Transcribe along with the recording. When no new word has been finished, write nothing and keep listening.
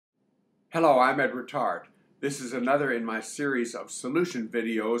Hello, I'm ETarte. This is another in my series of solution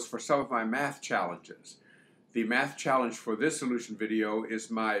videos for some of my math challenges. The math challenge for this solution video is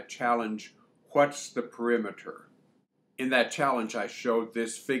my challenge, What's the perimeter? In that challenge I showed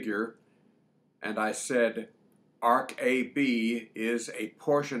this figure and I said arc AB is a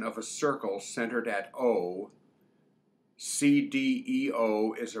portion of a circle centered at O,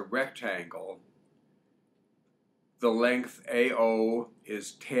 CDEO is a rectangle, the length AO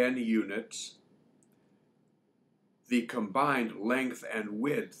is 10 units. The combined length and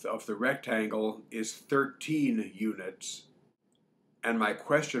width of the rectangle is 13 units. And my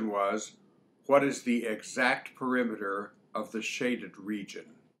question was, what is the exact perimeter of the shaded region?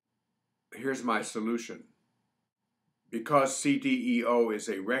 Here's my solution. Because CDEO is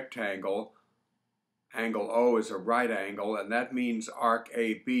a rectangle, angle O is a right angle, and that means arc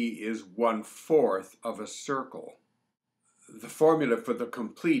AB is 1/4 of a circle. The formula for the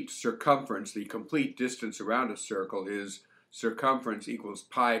complete circumference, the complete distance around a circle, is circumference equals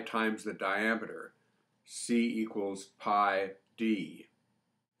pi times the diameter. C equals pi d.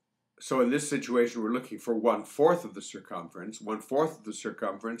 So in this situation, we're looking for 1/4 of the circumference. 1/4 of the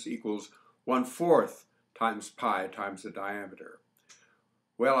circumference equals 1/4 times pi times the diameter.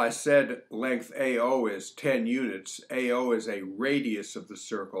 Well, I said length AO is 10 units. AO is a radius of the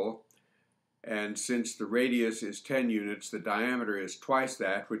circle. And since the radius is 10 units, the diameter is twice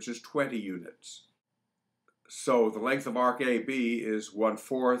that, which is 20 units. So the length of arc AB is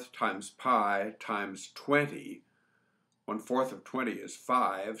 1/4 times pi times 20. 1/4 of 20 is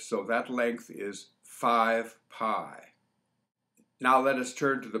 5, so that length is 5 pi. Now let us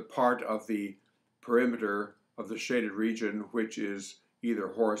turn to the part of the perimeter of the shaded region which is either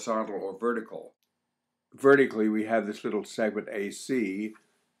horizontal or vertical. Vertically, we have this little segment AC,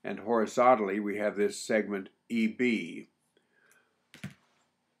 and horizontally we have this segment EB.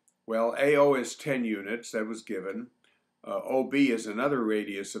 Well, AO is 10 units, that was given. OB is another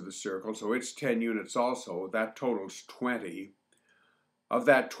radius of the circle, so it's 10 units also. That totals 20. Of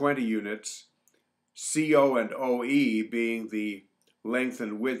that 20 units, CO and OE, being the length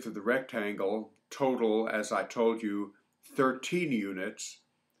and width of the rectangle, total, as I told you, 13 units.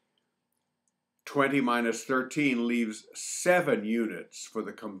 20 minus 13 leaves 7 units for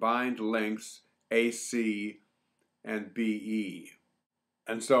the combined lengths AC and BE.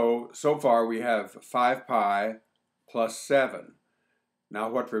 And so far we have 5 pi plus 7.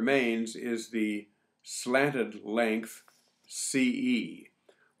 Now what remains is the slanted length CE.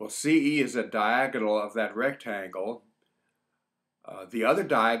 Well, CE is a diagonal of that rectangle. The other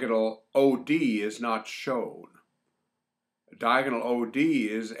diagonal OD is not shown. Diagonal OD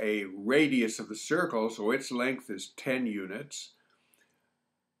is a radius of the circle, so its length is 10 units.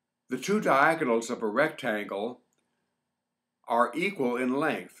 The two diagonals of a rectangle are equal in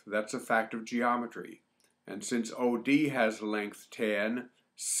length. That's a fact of geometry. And since OD has length 10,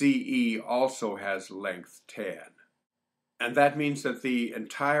 CE also has length 10. And that means that the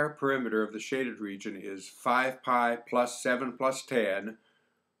entire perimeter of the shaded region is 5 pi plus 7 plus 10,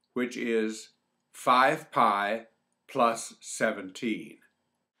 which is 5 pi plus 17.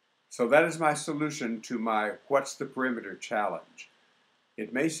 So that is my solution to my What's the Perimeter challenge.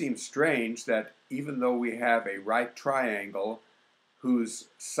 It may seem strange that even though we have a right triangle whose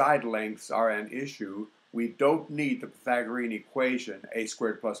side lengths are an issue, we don't need the Pythagorean equation a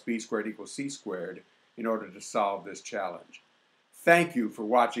squared plus b squared equals c squared in order to solve this challenge. Thank you for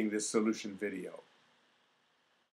watching this solution video.